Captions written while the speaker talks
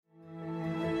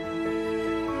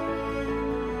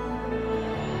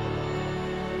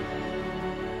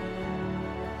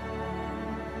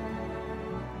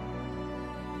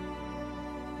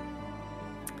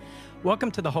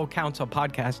Welcome to the Whole Counsel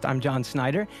podcast. I'm John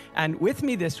Snyder, and with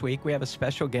me this week, we have a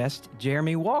special guest,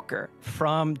 Jeremy Walker,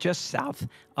 from just south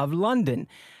of London.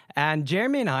 And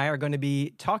Jeremy and I are going to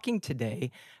be talking today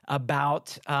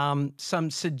about some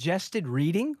suggested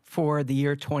reading for the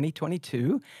year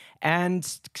 2022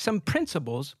 and some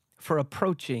principles for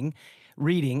approaching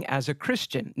reading as a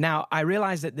Christian. Now, I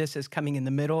realize that this is coming in the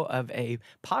middle of a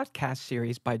podcast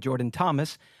series by Jordan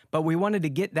Thomas, but we wanted to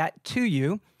get that to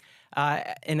you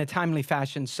in a timely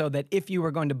fashion so that if you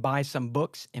were going to buy some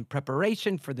books in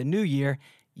preparation for the new year,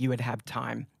 you would have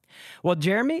time. Well,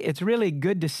 Jeremy, it's really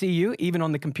good to see you, even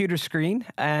on the computer screen.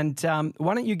 And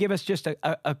why don't you give us just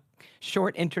a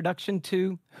short introduction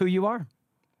to who you are?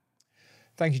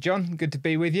 Thank you, John. Good to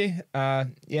be with you.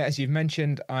 As you've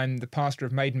mentioned, I'm the pastor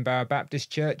of Maidenbower Baptist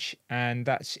Church, and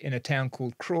that's in a town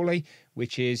called Crawley,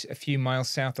 which is a few miles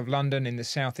south of London in the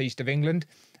southeast of England.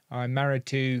 I'm married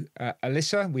to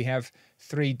Alyssa. We have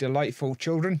 3 delightful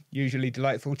children, usually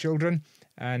delightful children,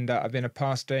 and I've been a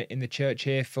pastor in the church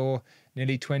here for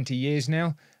nearly 20 years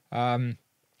now. I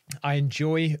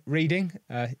enjoy reading.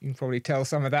 You can probably tell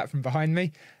some of that from behind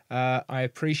me. I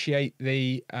appreciate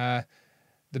the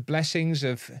blessings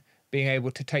of being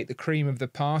able to take the cream of the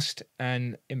past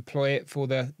and employ it for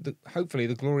the hopefully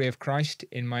the glory of Christ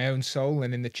in my own soul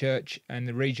and in the church and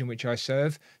the region which I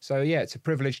serve. So yeah, it's a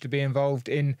privilege to be involved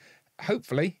in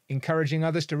hopefully encouraging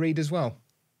others to read as well.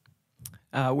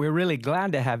 We're really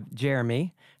glad to have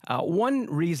Jeremy. One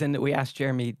reason that we asked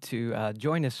Jeremy to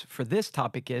join us for this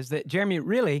topic is that Jeremy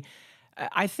really,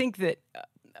 I think that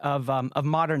of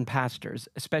modern pastors,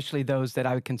 especially those that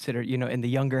I would consider, in the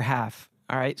younger half.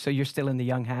 All right, so you're still in the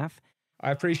young half.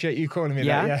 I appreciate you calling me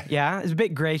that. Yeah, it's a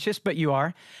bit gracious, but you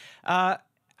are. I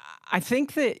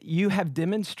think that you have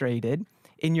demonstrated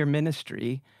in your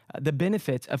ministry the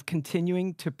benefits of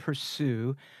continuing to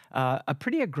pursue a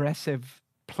pretty aggressive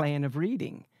plan of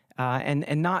reading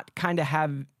and not kind of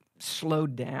have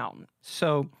slowed down.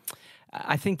 So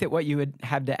I think that what you would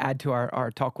have to add to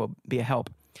our talk will be a help.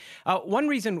 One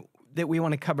reason that we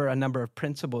want to cover a number of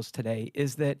principles today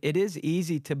is that it is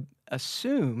easy to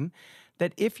assume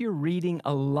that if you're reading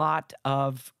a lot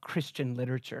of Christian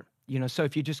literature, so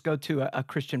if you just go to a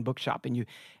Christian bookshop and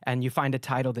you find a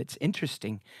title that's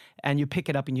interesting and you pick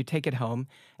it up and you take it home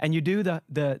and you do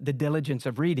the diligence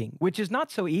of reading, which is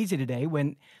not so easy today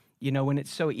when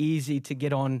it's so easy to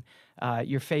get on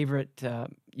your favorite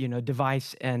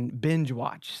device and binge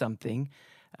watch something.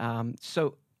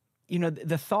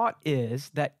 The thought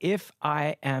is that if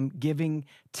I am giving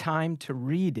time to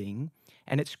reading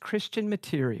and it's Christian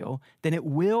material, then it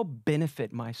will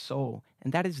benefit my soul.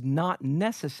 And that is not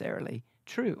necessarily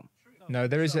true. No,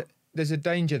 there's a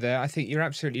danger there. I think you're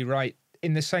absolutely right.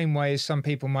 In the same way as some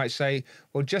people might say,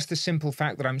 well, just the simple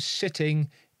fact that I'm sitting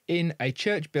in a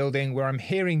church building where I'm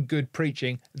hearing good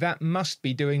preaching, that must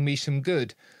be doing me some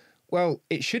good. Well,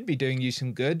 it should be doing you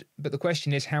some good, but the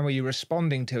question is, how are you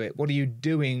responding to it? What are you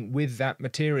doing with that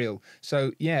material?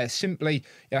 So, yeah, simply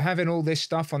having all this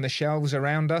stuff on the shelves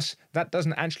around us, that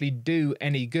doesn't actually do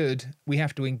any good. We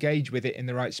have to engage with it in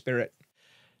the right spirit.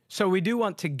 So we do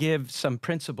want to give some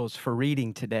principles for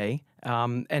reading today,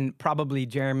 and probably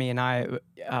Jeremy and I,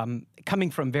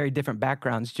 coming from very different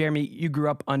backgrounds. Jeremy, you grew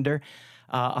up under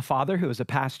a father who was a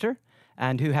pastor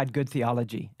and who had good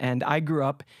theology, and I grew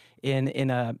up in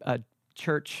a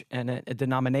church and a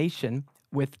denomination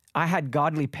I had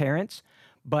godly parents,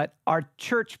 but our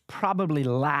church probably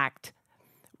lacked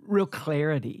real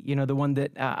clarity, the one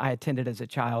that I attended as a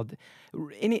child,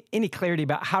 any clarity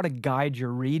about how to guide your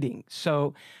reading.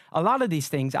 So a lot of these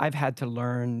things I've had to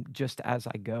learn just as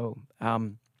I go.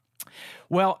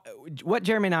 Well, what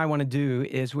Jeremy and I want to do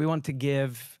is we want to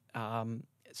give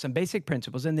some basic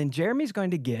principles, and then Jeremy's going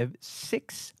to give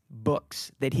 6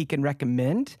 books that he can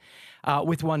recommend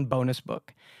with one bonus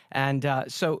book. And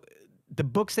so the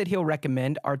books that he'll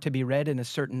recommend are to be read in a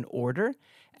certain order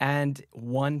and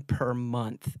 1 per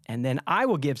month. And then I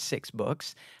will give 6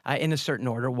 books in a certain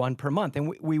order, 1 per month.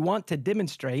 And we want to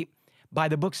demonstrate by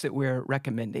the books that we're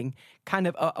recommending kind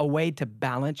of a way to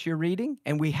balance your reading.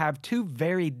 And we have 2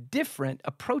 very different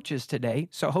approaches today.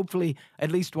 So hopefully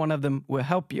at least one of them will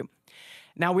help you.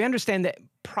 Now, we understand that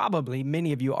probably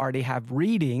many of you already have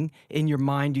reading in your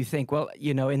mind. You think, well,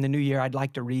 in the new year, I'd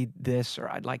like to read this, or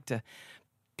I'd like to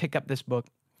pick up this book.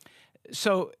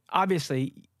 So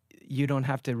obviously, you don't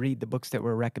have to read the books that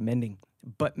we're recommending,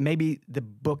 but maybe the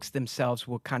books themselves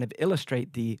will kind of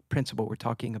illustrate the principle we're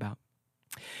talking about.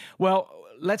 Well,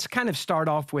 let's kind of start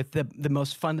off with the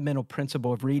most fundamental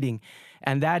principle of reading,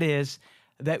 and that is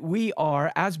that we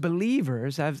are, as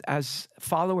believers, as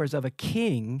followers of a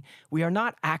king, we are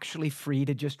not actually free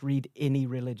to just read any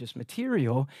religious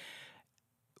material.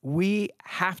 we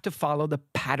have to follow the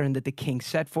pattern that the King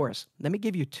set for us. Let me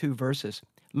give you 2 verses.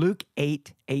 Luke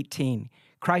 8:18.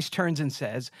 Christ turns and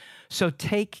says, "So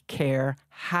take care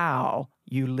how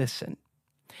you listen."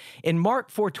 In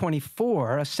Mark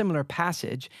 4:24, a similar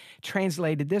passage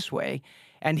translated this way,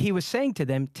 and he was saying to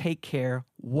them, take care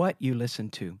what you listen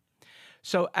to.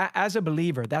 So as a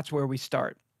believer, that's where we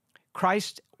start.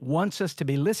 Christ wants us to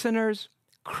be listeners.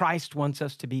 Christ wants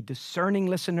us to be discerning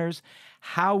listeners.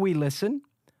 How we listen,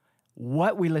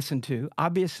 what we listen to,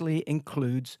 obviously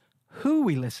includes who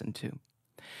we listen to.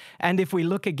 And if we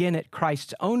look again at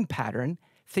Christ's own pattern,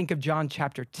 think of John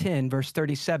chapter 10, verse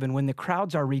 37, when the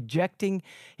crowds are rejecting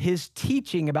his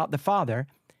teaching about the Father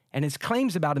and his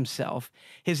claims about himself,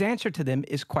 his answer to them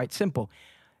is quite simple.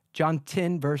 John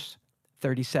 10, verse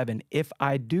 37, "If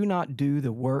I do not do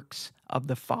the works of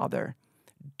the Father,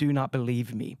 do not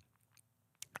believe me."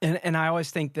 And I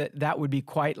always think that that would be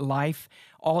quite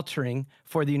life-altering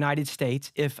for the United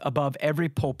States if above every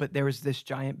pulpit there was this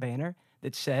giant banner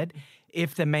that said,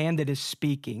 if the man that is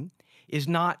speaking is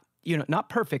not, not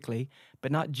perfectly,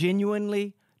 but not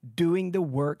genuinely doing the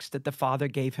works that the Father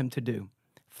gave him to do,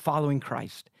 following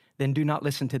Christ, then do not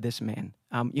listen to this man.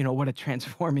 What a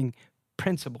transforming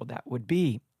principle that would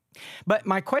be. But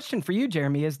my question for you,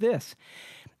 Jeremy, is this.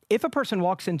 If a person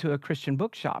walks into a Christian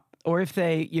bookshop, or if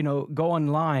they, go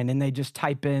online and they just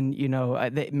type in,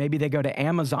 maybe they go to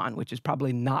Amazon, which is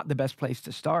probably not the best place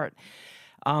to start.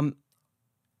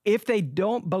 If they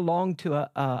don't belong to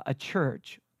a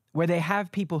church where they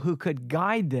have people who could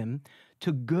guide them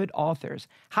to good authors,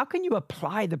 how can you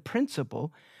apply the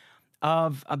principle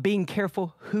of being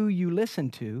careful who you listen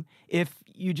to if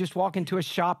you just walk into a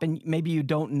shop and maybe you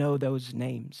don't know those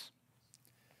names?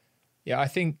 Yeah, I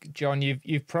think, John,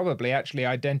 you've probably actually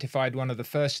identified one of the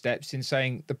first steps in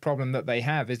saying the problem that they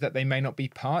have is that they may not be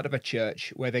part of a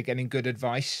church where they're getting good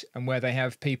advice and where they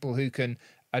have people who can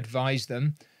advise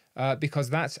them,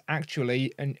 because that's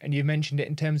actually, and you mentioned it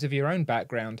in terms of your own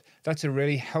background, that's a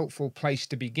really helpful place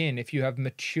to begin. If you have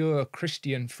mature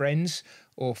Christian friends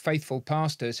or faithful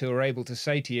pastors who are able to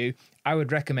say to you, I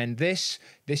would recommend this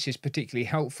is particularly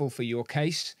helpful for your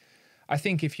case. I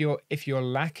think if you're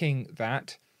lacking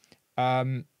that,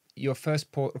 your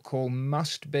first port of call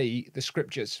must be the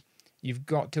scriptures. You've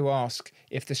got to ask,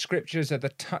 if the scriptures are the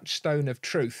touchstone of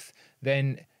truth,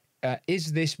 then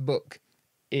is this book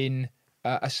in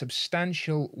a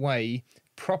substantial way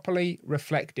properly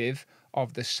reflective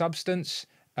of the substance,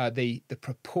 the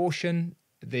proportion,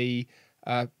 the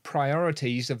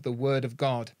priorities of the Word of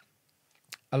God?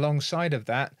 Alongside of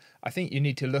that, I think you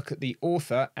need to look at the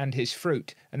author and his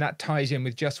fruit, and that ties in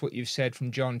with just what you've said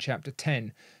from John chapter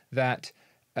 10. That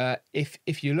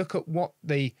if you look at what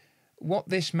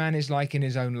this man is like in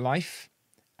his own life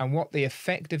and what the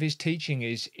effect of his teaching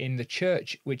is in the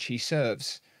church which he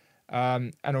serves,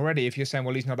 and already if you're saying,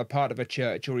 well, he's not a part of a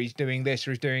church, or he's doing this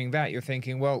or he's doing that, you're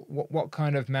thinking, well, what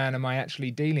kind of man am I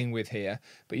actually dealing with here?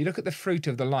 But you look at the fruit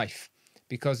of the life,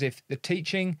 because if the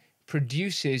teaching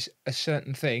produces a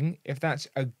certain thing, if that's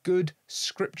a good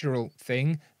scriptural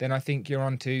thing, then I think you're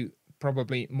onto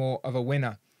probably more of a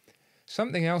winner.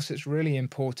 Something else that's really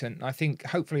important, I think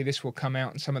hopefully this will come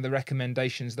out in some of the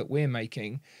recommendations that we're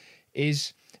making,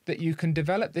 is that you can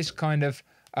develop this kind of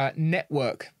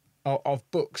network of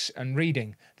books and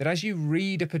reading, that as you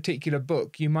read a particular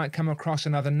book, you might come across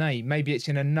another name. Maybe it's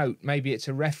in a note, maybe it's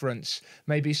a reference,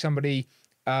 maybe somebody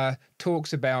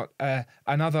talks about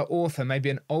another author, maybe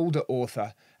an older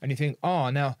author, and you think,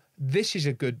 now this is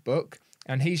a good book,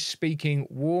 and he's speaking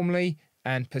warmly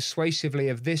and persuasively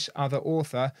of this other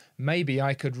author, maybe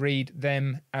I could read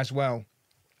them as well.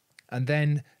 And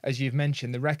then, as you've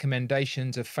mentioned, the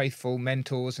recommendations of faithful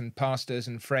mentors and pastors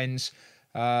and friends,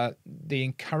 the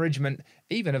encouragement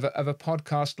even of a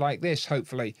podcast like this,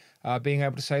 hopefully, being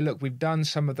able to say, look, we've done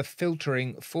some of the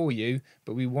filtering for you,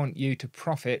 but we want you to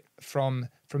profit from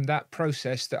that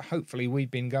process that hopefully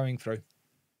we've been going through.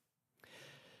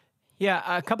 Yeah,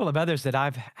 a couple of others that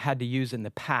I've had to use in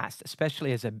the past,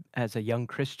 especially as a young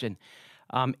Christian.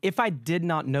 If I did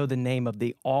not know the name of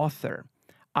the author,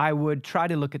 I would try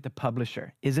to look at the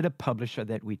publisher. Is it a publisher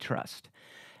that we trust?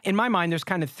 In my mind, there's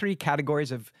kind of 3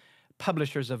 categories of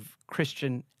publishers of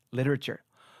Christian literature.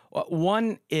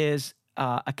 One is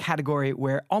a category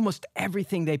where almost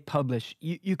everything they publish,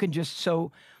 you can just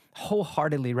so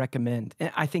wholeheartedly recommend.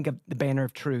 I think of the Banner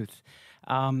of Truth,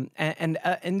 and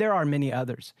there are many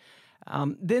others.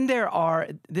 Then there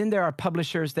are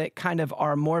publishers that kind of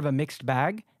are more of a mixed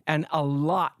bag, and a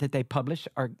lot that they publish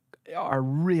are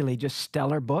really just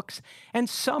stellar books, and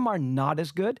some are not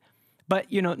as good. but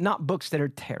not books that are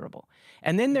terrible.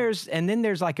 And then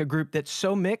there's like a group that's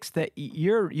so mixed that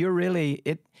you're really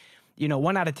it.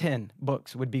 1 out of 10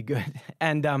 books would be good,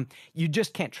 and you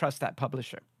just can't trust that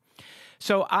publisher.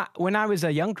 So when I was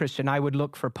a young Christian, I would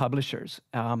look for publishers.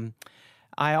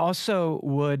 I also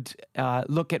would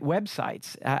look at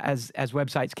websites as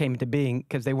websites came into being,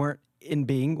 because they weren't in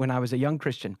being when I was a young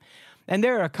Christian. And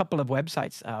there are a couple of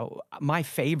websites. My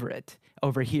favorite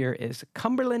over here is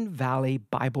Cumberland Valley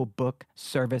Bible Book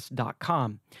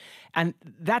Service.com. And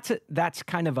that's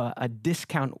kind of a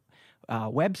discount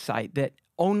website that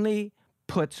only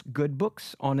puts good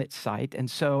books on its site. And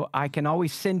so I can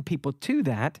always send people to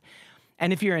that.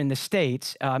 And if you're in the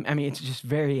States, it's just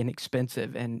very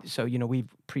inexpensive. And so,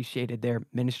 we've appreciated their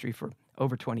ministry for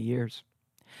over 20 years.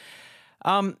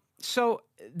 So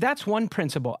that's one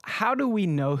principle. How do we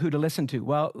know who to listen to?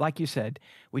 Well, like you said,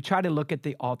 we try to look at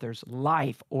the author's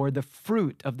life or the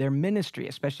fruit of their ministry,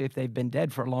 especially if they've been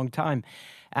dead for a long time.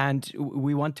 And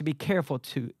we want to be careful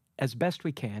to, as best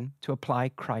we can, to apply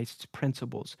Christ's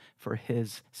principles for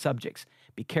his subjects.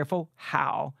 Be careful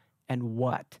how and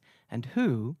what and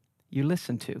who you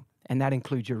listen to, and that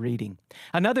includes your reading.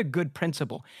 Another good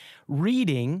principle,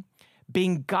 reading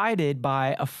being guided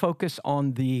by a focus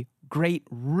on the great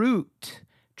root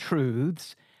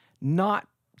truths, not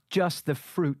just the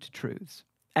fruit truths.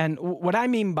 And what I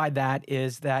mean by that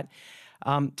is that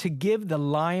to give the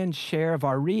lion's share of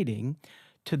our reading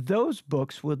to those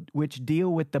books which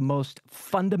deal with the most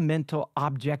fundamental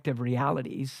objective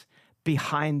realities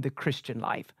behind the Christian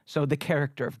life. So the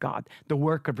character of God, the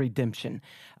work of redemption,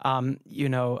 the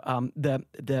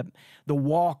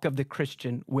walk of the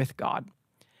Christian with God.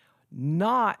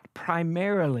 Not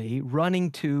primarily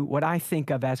running to what I think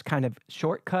of as kind of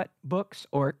shortcut books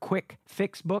or quick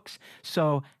fix books.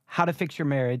 So how to fix your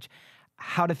marriage,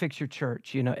 how to fix your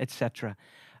church, etc.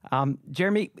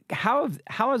 Jeremy, how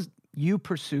has you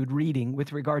pursued reading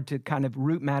with regard to kind of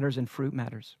root matters and fruit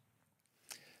matters?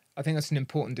 I think that's an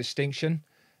important distinction.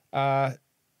 I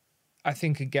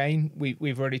think, again,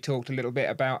 we've already talked a little bit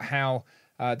about how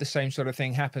the same sort of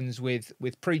thing happens with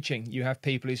preaching. You have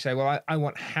people who say, well, I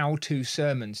want how-to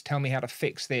sermons. Tell me how to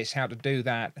fix this, how to do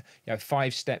that,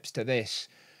 5 steps to this.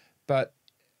 But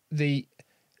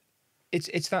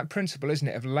it's that principle, isn't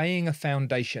it, of laying a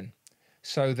foundation,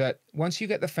 so that once you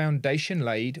get the foundation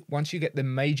laid, once you get the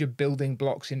major building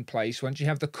blocks in place, once you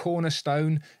have the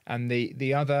cornerstone and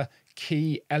the other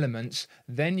key elements,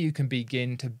 then you can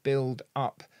begin to build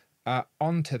up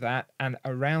onto that and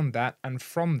around that and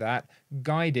from that,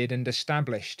 guided and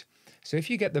established. So if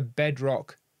you get the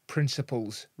bedrock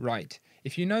principles right,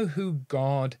 if you know who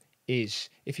God is,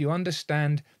 if you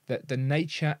understand that the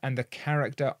nature and the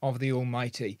character of the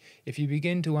Almighty, if you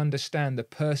begin to understand the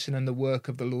person and the work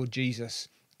of the Lord Jesus,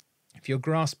 if you're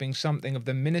grasping something of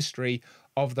the ministry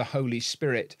of the Holy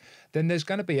Spirit, then there's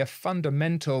going to be a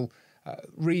fundamental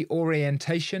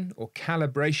reorientation or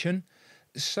calibration,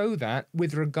 so that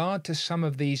with regard to some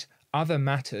of these other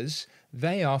matters,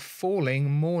 they are falling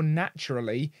more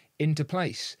naturally into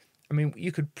place. I mean,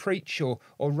 you could preach or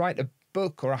write a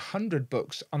book or 100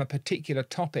 books on a particular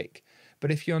topic,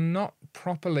 but if you're not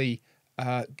properly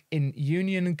in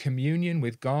union and communion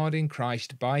with God in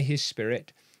Christ by his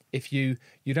Spirit, if you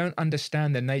don't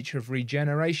understand the nature of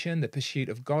regeneration, the pursuit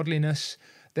of godliness,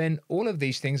 then all of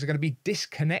these things are going to be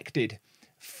disconnected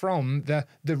from the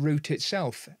root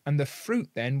itself, and the fruit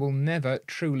then will never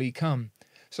truly come.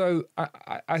 So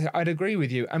I'd agree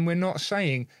with you, and we're not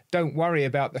saying don't worry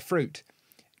about the fruit.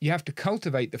 You have to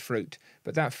cultivate the fruit,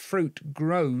 but that fruit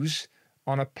grows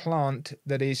on a plant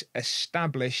that is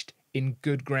established in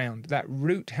good ground. That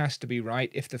root has to be right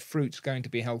if the fruit's going to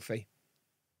be healthy.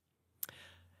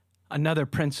 Another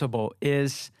principle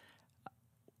is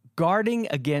guarding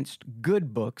against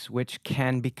good books, which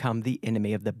can become the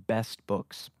enemy of the best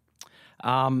books.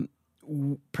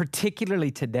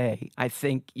 Particularly today, I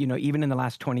think, even in the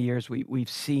last 20 years, we've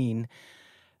seen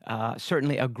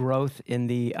certainly a growth in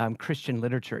the Christian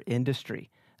literature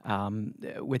industry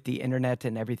with the internet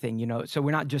and everything, So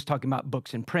we're not just talking about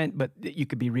books in print, but you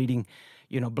could be reading,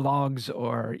 blogs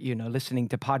or, listening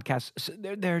to podcasts. So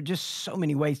there are just so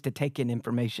many ways to take in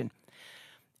information.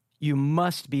 You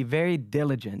must be very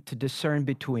diligent to discern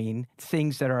between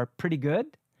things that are pretty good,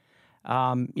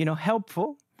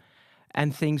 helpful,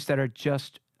 and things that are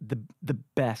just the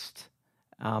best.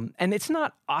 And it's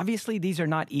not, obviously, these are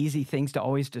not easy things to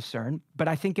always discern, but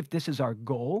I think if this is our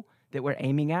goal that we're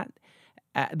aiming at,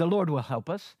 the Lord will help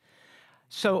us.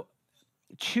 So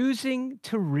choosing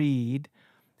to read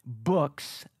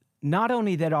books, not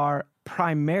only that are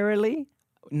primarily,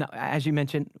 as you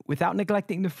mentioned, without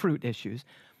neglecting the fruit issues,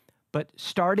 but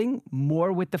starting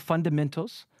more with the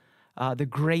fundamentals, the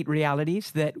great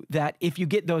realities that if you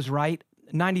get those right,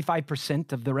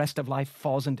 95% of the rest of life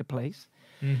falls into place.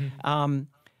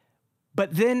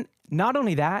 But then not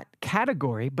only that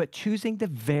category, but choosing the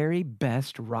very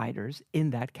best writers in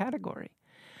that category.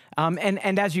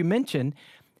 And as you mentioned,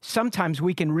 sometimes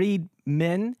we can read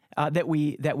men that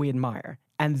we admire,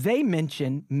 and they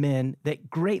mention men that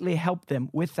greatly help them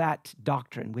with that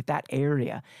doctrine, with that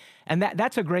area. And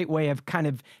that's a great way of kind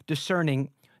of discerning.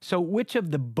 So which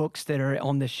of the books that are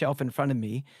on the shelf in front of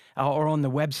me or on the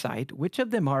website, which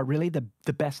of them are really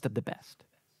the best of the best?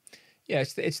 Yeah,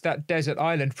 it's that desert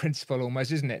island principle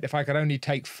almost, isn't it? If I could only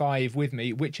take 5 with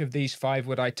me, which of these 5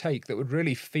 would I take that would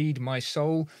really feed my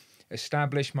soul,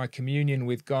 establish my communion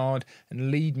with God, and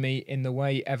lead me in the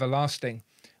way everlasting?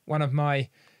 One of my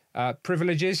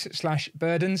privileges /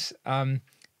 burdens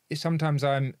is sometimes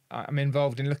I'm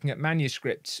involved in looking at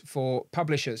manuscripts for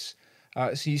publishers.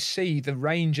 So you see the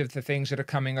range of the things that are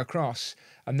coming across.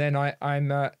 And then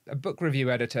I'm a book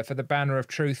review editor for the Banner of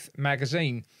Truth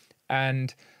magazine.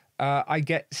 And I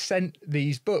get sent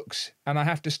these books and I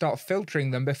have to start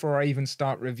filtering them before I even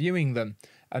start reviewing them.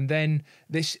 And then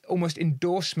this almost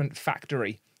endorsement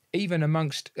factory, even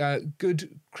amongst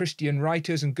good Christian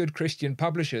writers and good Christian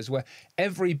publishers, where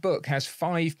every book has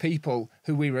 5 people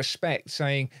who we respect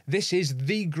saying, this is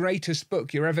the greatest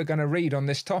book you're ever going to read on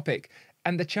this topic.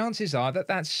 And the chances are that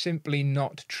that's simply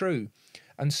not true.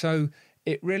 And so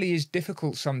it really is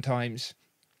difficult sometimes,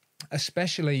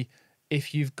 especially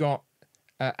if you've got,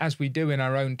 as we do in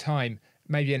our own time,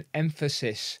 maybe an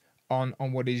emphasis on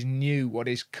what is new, what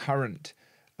is current,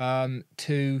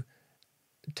 to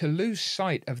lose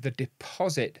sight of the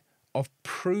deposit of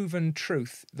proven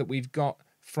truth that we've got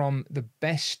from the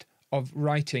best of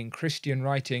writing, Christian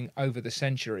writing over the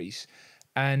centuries,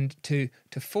 and to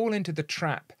fall into the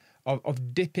trap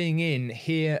of dipping in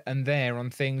here and there on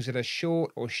things that are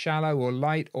short or shallow or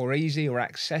light or easy or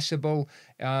accessible,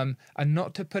 and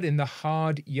not to put in the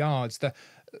hard yards. The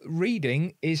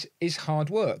reading is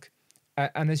hard work.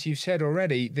 And as you've said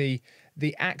already,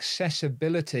 the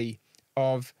accessibility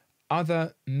of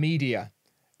other media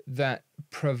that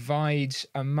provides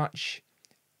a much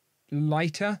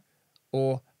lighter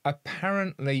or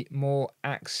apparently more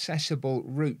accessible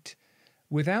route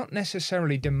without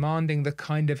necessarily demanding the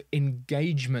kind of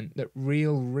engagement that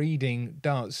real reading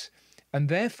does, and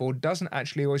therefore doesn't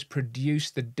actually always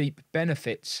produce the deep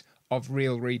benefits of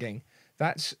real reading.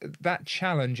 That's that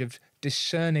challenge of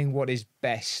discerning what is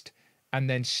best and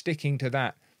then sticking to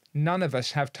that. None of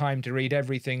us have time to read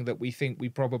everything that we think we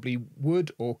probably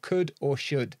would or could or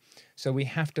should. So we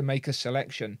have to make a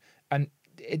selection. And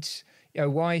it's,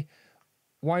 why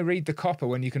read the copper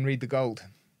when you can read the gold?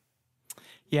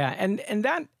 Yeah, and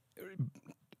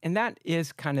that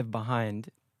is kind of behind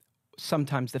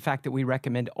sometimes the fact that we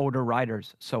recommend older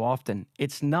writers so often.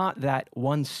 It's not that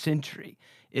one century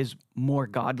is more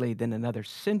godly than another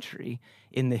century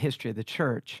in the history of the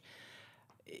church.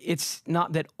 It's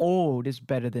not that old is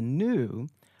better than new,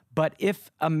 but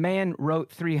if a man wrote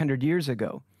 300 years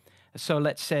ago, so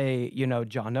let's say,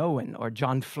 John Owen or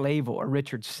John Flavel or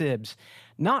Richard Sibbes,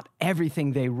 not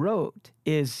everything they wrote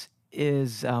is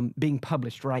being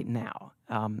published right now.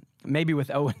 Maybe with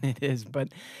Owen it is, but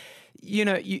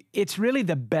it's really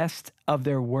the best of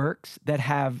their works that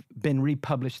have been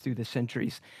republished through the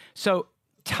centuries. So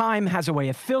time has a way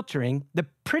of filtering the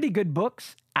pretty good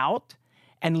books out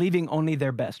and leaving only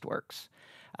their best works.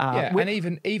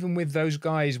 And even with those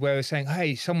guys where we're saying,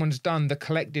 hey, someone's done the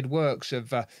collected works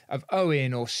of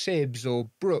Owen or Sibbes or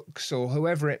Brooks or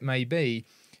whoever it may be.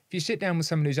 If you sit down with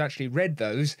someone who's actually read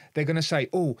those, they're going to say,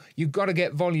 oh, you've got to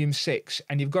get volume 6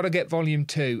 and you've got to get volume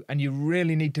 2 and you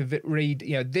really need to read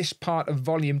this part of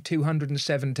volume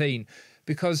 217,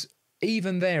 because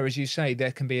even there, as you say,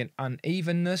 there can be an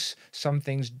unevenness. Some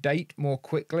things date more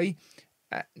quickly.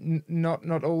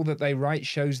 Not all that they write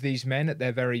shows these men at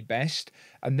their very best.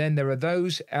 And then there are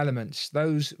those elements,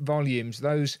 those volumes,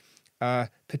 those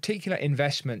particular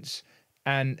investments,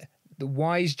 and the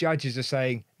wise judges are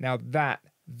saying, now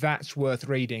that's worth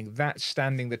reading. That's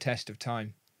standing the test of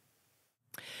time.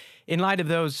 In light of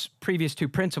those previous 2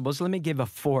 principles, let me give a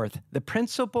 4th. The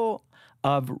principle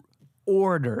of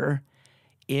order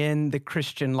in the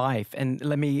Christian life. And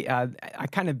let me, I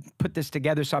kind of put this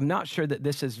together, so I'm not sure that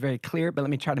this is very clear, but let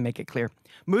me try to make it clear.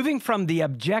 Moving from the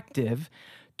objective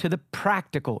to the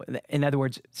practical, in other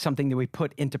words, something that we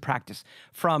put into practice,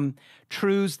 from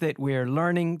truths that we're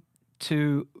learning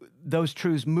to those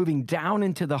truths moving down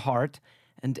into the heart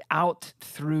and out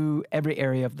through every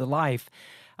area of the life.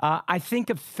 I think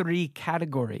of three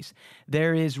categories.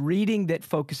 There is reading that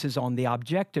focuses on the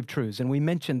objective truths, and we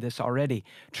mentioned this already,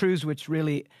 truths which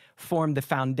really form the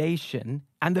foundation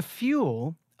and the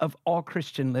fuel of all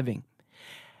Christian living.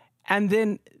 And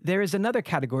then there is another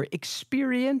category,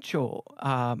 experiential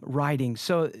writing.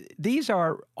 So these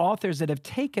are authors that have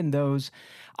taken those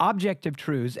objective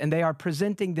truths and they are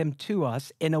presenting them to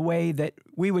us in a way that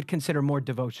we would consider more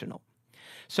devotional.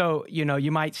 So,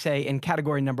 you might say in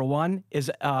category number one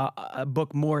is a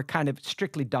book more kind of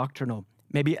strictly doctrinal,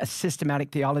 maybe a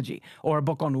systematic theology or a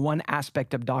book on one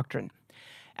aspect of doctrine.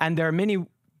 And there are many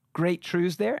great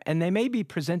truths there, and they may be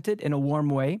presented in a warm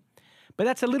way, but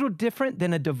that's a little different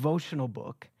than a devotional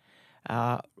book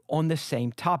on the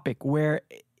same topic, where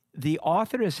the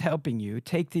author is helping you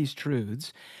take these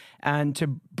truths and to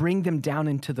bring them down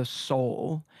into the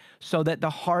soul so that the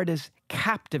heart is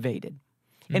captivated.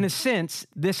 In a sense,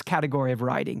 this category of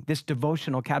writing, this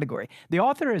devotional category, the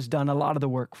author has done a lot of the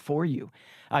work for you.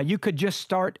 You could just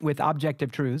start with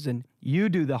objective truths and you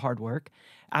do the hard work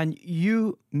and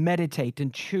you meditate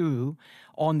and chew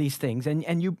on these things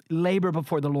and you labor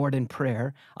before the Lord in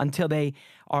prayer until they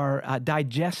are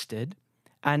digested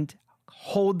and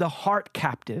hold the heart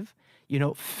captive,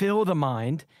 fill the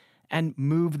mind and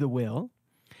move the will.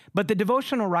 But the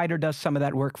devotional writer does some of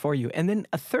that work for you. And then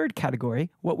a third category,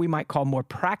 what we might call more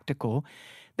practical,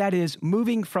 that is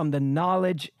moving from the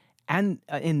knowledge and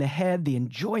in the head, the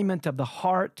enjoyment of the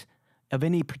heart of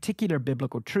any particular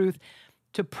biblical truth,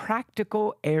 to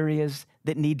practical areas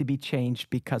that need to be changed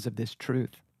because of this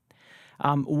truth.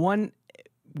 One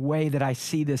way that I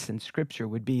see this in Scripture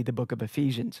would be the book of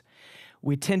Ephesians.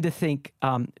 We tend to think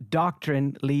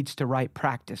doctrine leads to right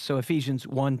practice. So Ephesians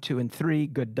 1, 2, and 3,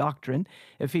 good doctrine.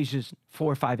 Ephesians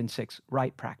 4, 5, and 6,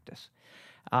 right practice.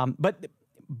 But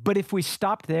if we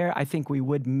stopped there, I think we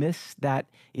would miss that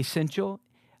essential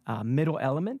middle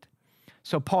element.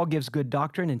 So Paul gives good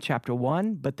doctrine in chapter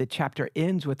 1, but the chapter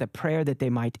ends with a prayer that they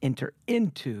might enter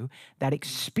into that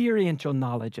experiential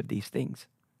knowledge of these things.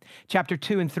 Chapter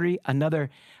 2 and 3,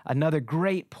 another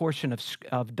great portion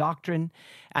of doctrine.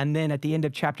 And then at the end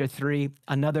of chapter 3,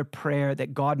 another prayer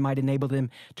that God might enable them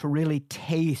to really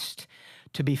taste,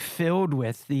 to be filled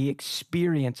with the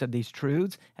experience of these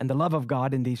truths and the love of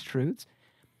God in these truths.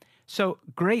 So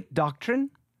great doctrine,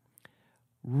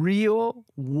 real,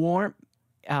 warm,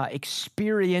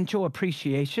 experiential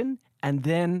appreciation, and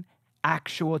then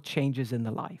actual changes in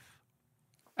the life.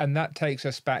 And that takes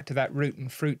us back to that root and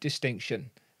fruit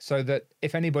distinction. So that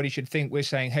if anybody should think we're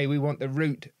saying, hey, we want the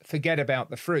root, forget about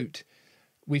the fruit,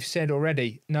 we've said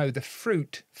already, no, the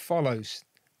fruit follows.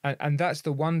 And that's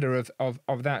the wonder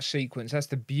of that sequence. That's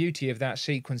the beauty of that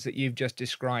sequence that you've just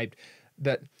described,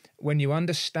 that when you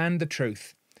understand the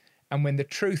truth, and when the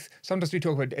truth, sometimes we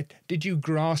talk about, did you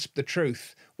grasp the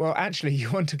truth? Well, actually,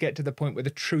 you want to get to the point where the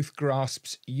truth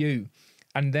grasps you.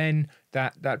 And then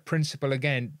that principle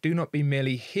again, do not be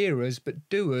merely hearers, but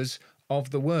doers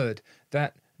of the word,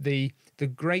 that the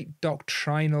great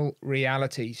doctrinal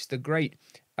realities, the great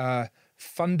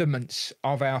fundaments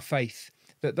of our faith,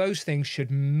 that those things should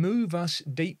move us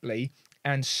deeply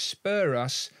and spur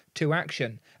us to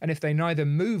action. And if they neither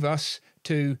move us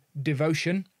to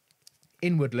devotion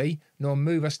inwardly, nor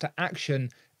move us to action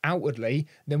outwardly,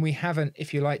 then we haven't,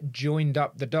 if you like, joined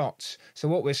up the dots. So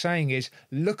what we're saying is,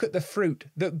 look at the fruit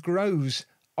that grows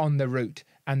on the root,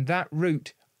 and that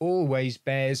root always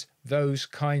bears those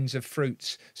kinds of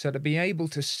fruits. So to be able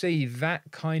to see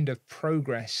that kind of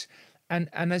progress, and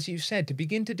as you said, to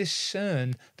begin to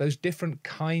discern those different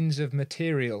kinds of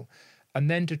material, and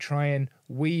then to try and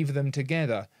weave them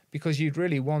together, because you'd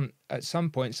really want at some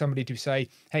point somebody to say,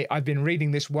 hey, I've been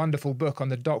reading this wonderful book on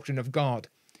the doctrine of God.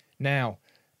 Now,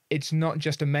 it's not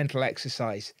just a mental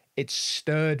exercise. It's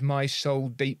stirred my soul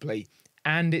deeply.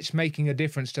 And it's making a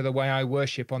difference to the way I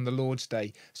worship on the Lord's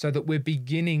Day, so that we're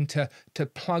beginning to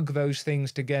plug those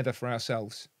things together for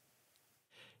ourselves.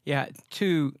 Yeah,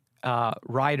 two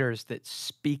writers that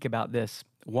speak about this.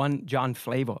 One, John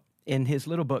Flavel, in his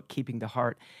little book, Keeping the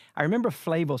Heart. I remember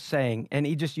Flavel saying, and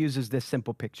he just uses this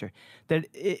simple picture, that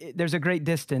there's a great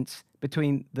distance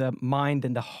between the mind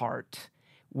and the heart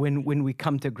when we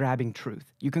come to grabbing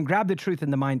truth. You can grab the truth in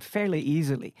the mind fairly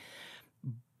easily,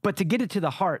 but to get it to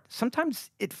the heart, sometimes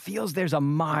it feels there's a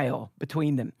mile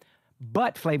between them.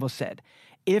 But Flavel said,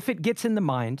 if it gets in the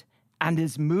mind and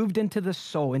is moved into the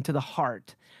soul, into the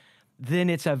heart,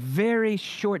 then it's a very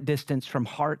short distance from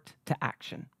heart to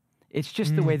action. It's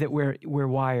just the way that we're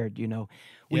wired, you know.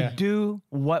 We do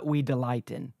what we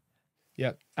delight in.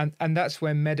 Yeah, and that's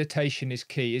where meditation is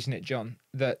key, isn't it, John?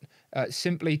 That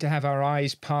simply to have our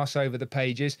eyes pass over the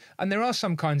pages, and there are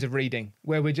some kinds of reading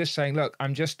where we're just saying, look,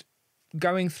 I'm just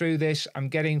going through this, I'm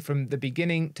getting from the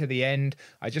beginning to the end.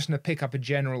 I just want to pick up a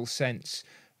general sense.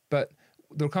 But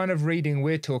the kind of reading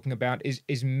we're talking about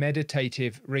is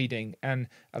meditative reading. And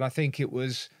I think it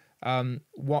was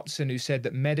Watson who said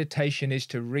that meditation is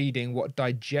to reading what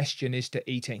digestion is to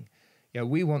eating.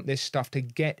 We want this stuff to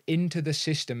get into the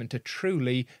system and to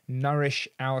truly nourish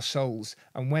our souls.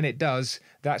 And when it does,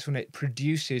 that's when it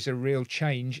produces a real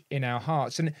change in our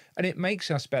hearts. And it makes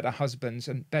us better husbands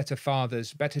and better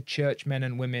fathers, better church men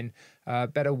and women,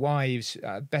 better wives,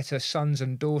 better sons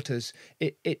and daughters.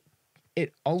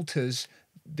 It alters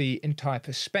the entire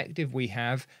perspective we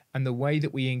have and the way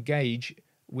that we engage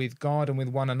with God and with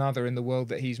one another in the world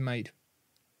that He's made.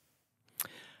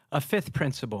 A fifth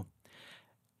principle: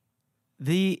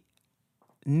 the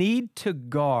need to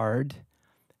guard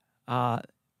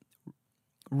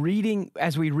reading.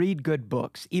 As we read good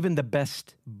books, even the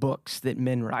best books that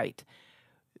men write,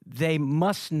 they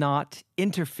must not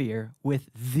interfere with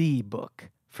the book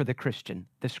for the Christian,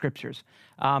 the Scriptures.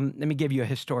 Let me give you a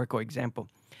historical example.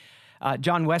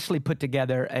 John Wesley put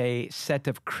together a set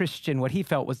of what he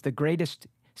felt was the greatest,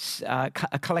 a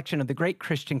collection of the great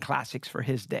Christian classics for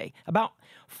his day, about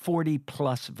 40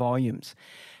 plus volumes.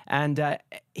 And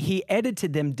he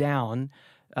edited them down,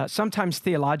 sometimes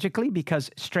theologically, because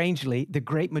strangely, the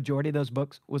great majority of those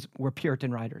books were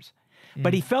Puritan writers.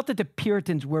 But he felt that the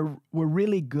Puritans were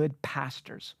really good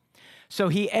pastors. So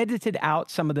he edited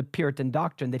out some of the Puritan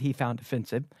doctrine that he found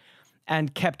offensive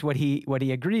and kept what he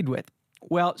agreed with.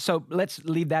 Well, so let's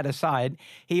leave that aside.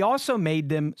 He also made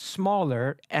them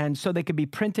smaller, and so they could be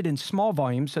printed in small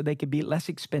volumes so they could be less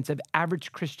expensive.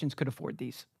 Average Christians could afford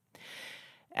these.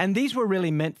 And these were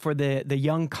really meant for the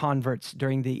young converts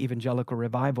during the evangelical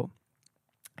revival.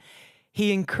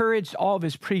 He encouraged all of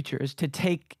his preachers to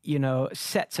take,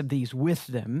 sets of these with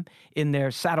them in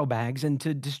their saddlebags and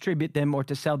to distribute them or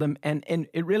to sell them. And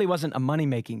it really wasn't a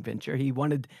money-making venture. He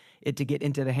wanted it to get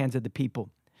into the hands of the people.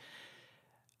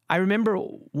 I remember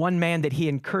one man that he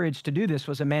encouraged to do this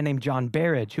was a man named John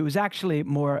Berridge, who was actually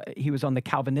he was on the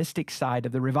Calvinistic side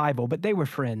of the revival, but they were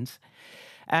friends.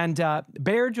 And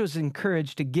Berridge was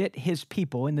encouraged to get his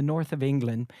people in the north of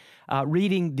England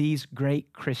reading these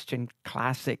great Christian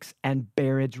classics, and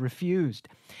Berridge refused.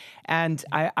 And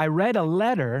I read a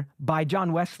letter by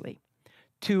John Wesley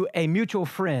to a mutual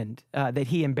friend that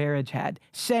he and Berridge had,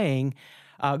 saying,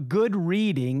 good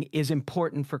reading is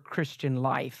important for Christian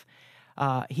life.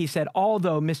 He said,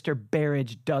 although Mr.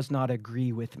 Berridge does not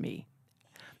agree with me.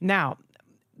 Now,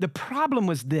 the problem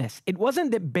was this. It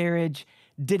wasn't that Berridge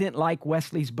didn't like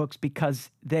Wesley's books because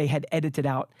they had edited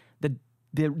out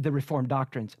the Reformed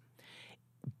doctrines.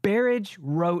 Berridge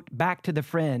wrote back to the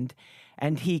friend,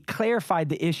 and he clarified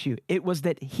the issue. It was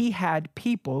that he had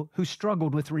people who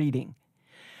struggled with reading.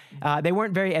 They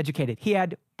weren't very educated. He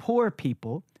had poor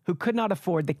people who could not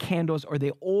afford the candles or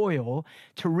the oil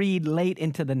to read late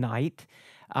into the night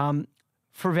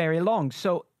for very long.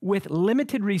 So with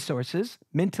limited resources,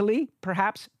 mentally,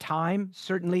 perhaps time,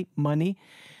 certainly money,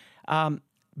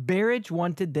 Berridge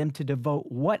wanted them to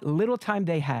devote what little time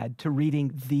they had to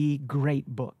reading the great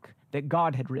book that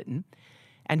God had written.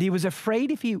 And he was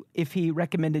afraid if he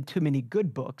recommended too many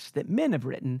good books that men have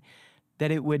written,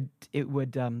 that it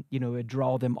would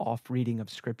draw them off reading of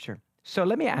Scripture. So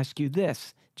let me ask you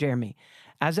this, Jeremy.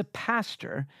 As a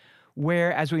pastor,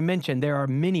 where, as we mentioned, there are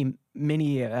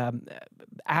many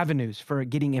avenues for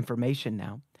getting information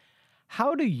now,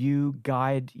 how do you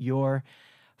guide your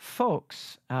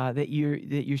folks that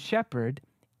you shepherd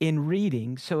in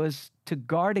reading so as to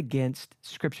guard against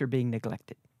Scripture being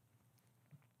neglected?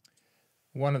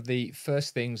 One of the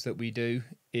first things that we do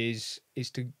is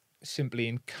to simply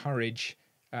encourage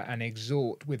and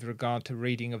exhort with regard to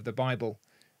reading of the Bible.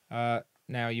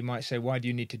 Now, you might say, why do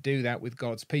you need to do that with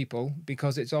God's people?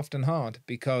 Because it's often hard,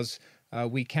 because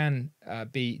we can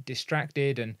be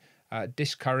distracted and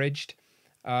discouraged.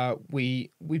 We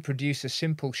produce a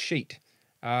simple sheet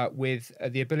with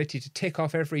the ability to tick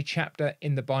off every chapter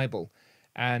in the Bible.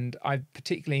 And I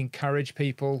particularly encourage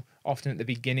people, often at the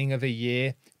beginning of a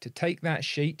year, to take that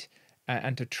sheet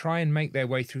and to try and make their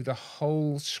way through the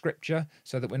whole Scripture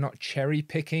so that we're not cherry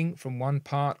picking from one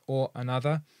part or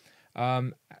another.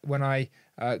 When I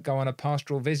go on a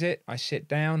pastoral visit, I sit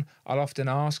down. I'll often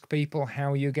ask people,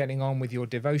 how are you getting on with your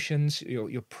devotions,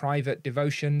 your private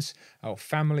devotions, or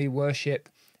family worship?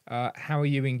 How are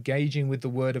you engaging with the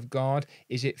Word of God?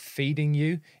 Is it feeding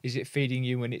you? Is it feeding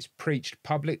you when it's preached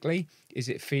publicly? Is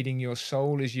it feeding your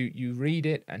soul as you read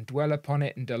it and dwell upon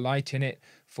it and delight in it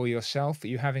for yourself? Are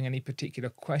you having any particular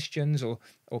questions or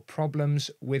problems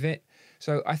with it?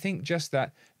 So I think just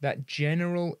that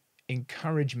general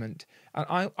encouragement.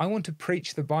 And I want to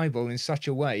preach the Bible in such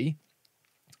a way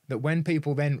that when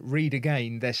people then read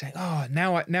again, they're saying, oh,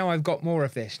 now I've got more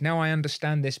of this. Now I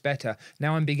understand this better.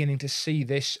 Now I'm beginning to see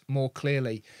this more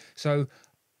clearly. So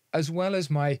as well as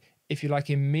my, if you like,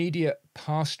 immediate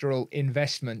pastoral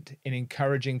investment in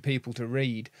encouraging people to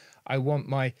read, I want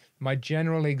my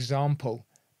general example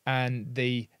and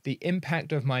the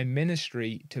impact of my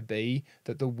ministry to be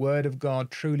that the Word of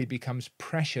God truly becomes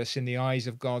precious in the eyes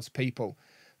of God's people.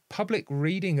 Public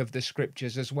reading of the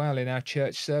Scriptures as well in our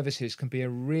church services can be a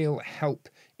real help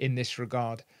in this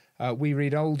regard. We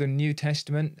read Old and New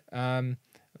Testament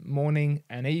morning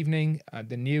and evening,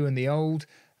 the New and the Old.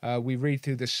 We read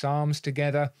through the Psalms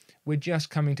together. We're just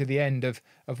coming to the end of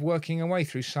working our way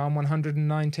through Psalm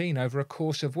 119 over a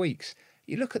course of weeks.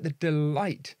 You look at the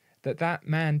delight that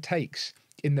man takes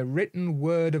in the written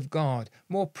word of God,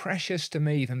 more precious to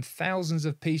me than thousands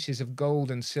of pieces of gold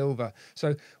and silver.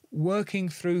 So working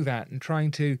through that and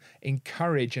trying to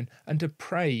encourage and to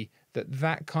pray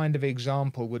that kind of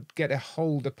example would get a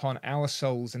hold upon our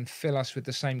souls and fill us with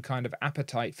the same kind of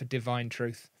appetite for divine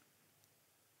truth.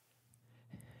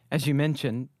 As you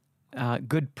mentioned,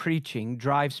 good preaching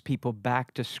drives people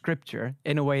back to Scripture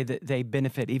in a way that they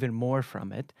benefit even more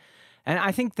from it. And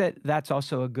I think that that's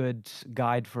also a good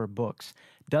guide for books.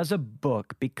 Does a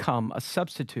book become a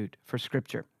substitute for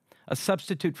Scripture? A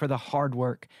substitute for the hard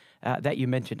work that you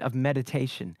mentioned of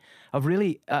meditation, of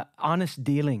really honest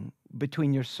dealing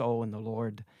between your soul and the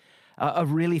Lord,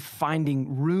 of really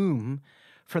finding room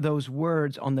for those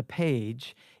words on the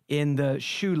page in the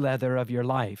shoe leather of your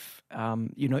life.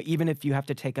 Even if you have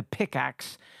to take a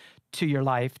pickaxe to your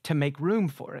life to make room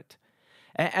for it.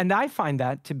 And I find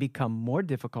that to become more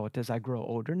difficult as I grow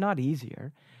older, not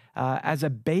easier. As a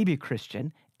baby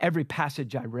Christian, every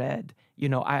passage I read,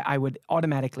 I would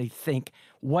automatically think,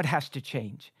 what has to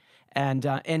change? And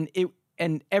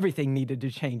everything needed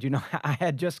to change. I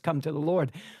had just come to the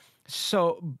Lord.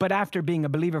 But after being a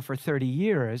believer for 30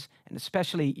 years, and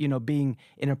especially, being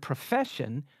in a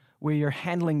profession where you're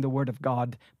handling the Word of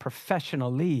God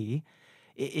professionally,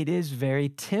 it is very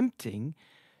tempting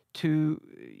to,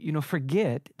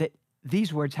 forget that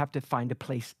these words have to find a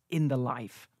place in the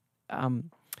life.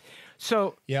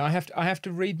 Yeah, I have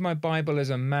to read my Bible as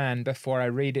a man before I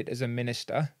read it as a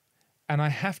minister, and I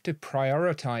have to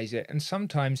prioritize it. And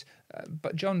sometimes,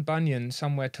 but John Bunyan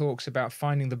somewhere talks about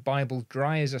finding the Bible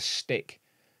dry as a stick,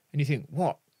 and you think,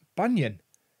 what, Bunyan?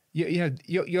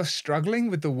 You're struggling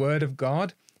with the Word of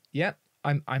God? Yeah,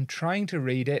 I'm trying to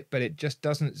read it, but it just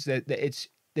doesn't.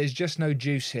 There's just no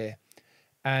juice here.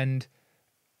 And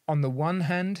on the one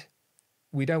hand,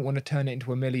 we don't want to turn it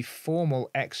into a merely formal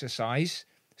exercise.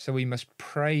 So we must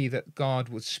pray that God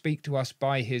would speak to us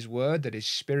by his word, that his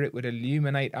Spirit would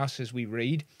illuminate us as we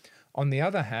read. On the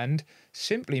other hand,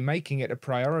 simply making it a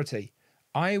priority.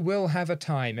 I will have a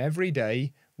time every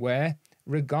day where,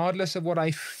 regardless of what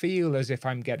I feel as if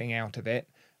I'm getting out of it,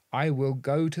 I will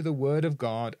go to the Word of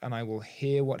God and I will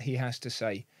hear what he has to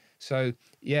say. So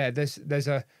yeah, there's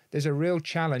a real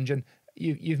challenge. And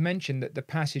you've mentioned that the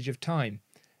passage of time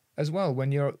as well.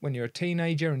 When you're a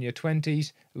teenager in your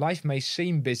 20s, life may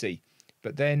seem busy,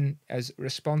 but then as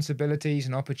responsibilities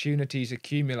and opportunities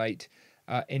accumulate,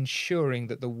 ensuring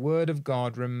that the Word of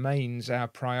God remains our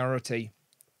priority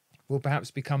will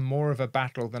perhaps become more of a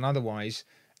battle than otherwise.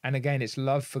 And again, it's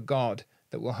love for God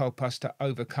that will help us to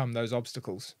overcome those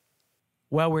obstacles.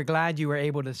 Well, we're glad you were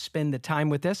able to spend the time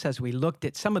with us as we looked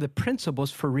at some of the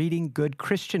principles for reading good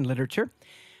Christian literature.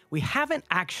 We haven't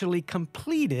actually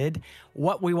completed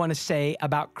what we want to say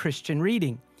about Christian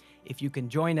reading. If you can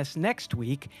join us next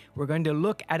week, we're going to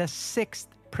look at a sixth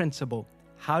principle.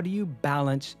 How do you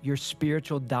balance your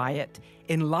spiritual diet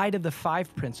in light of the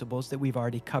 5 principles that we've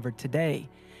already covered today?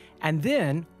 And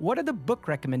then, what are the book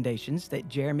recommendations that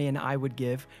Jeremy and I would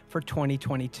give for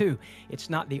 2022? It's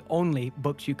not the only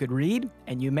books you could read,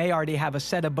 and you may already have a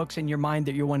set of books in your mind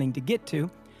that you're wanting to get to.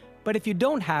 But if you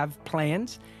don't have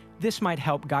plans, this might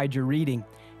help guide your reading.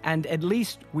 And at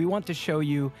least we want to show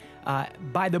you,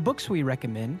 by the books we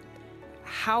recommend,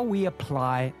 how we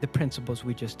apply the principles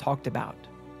we just talked about.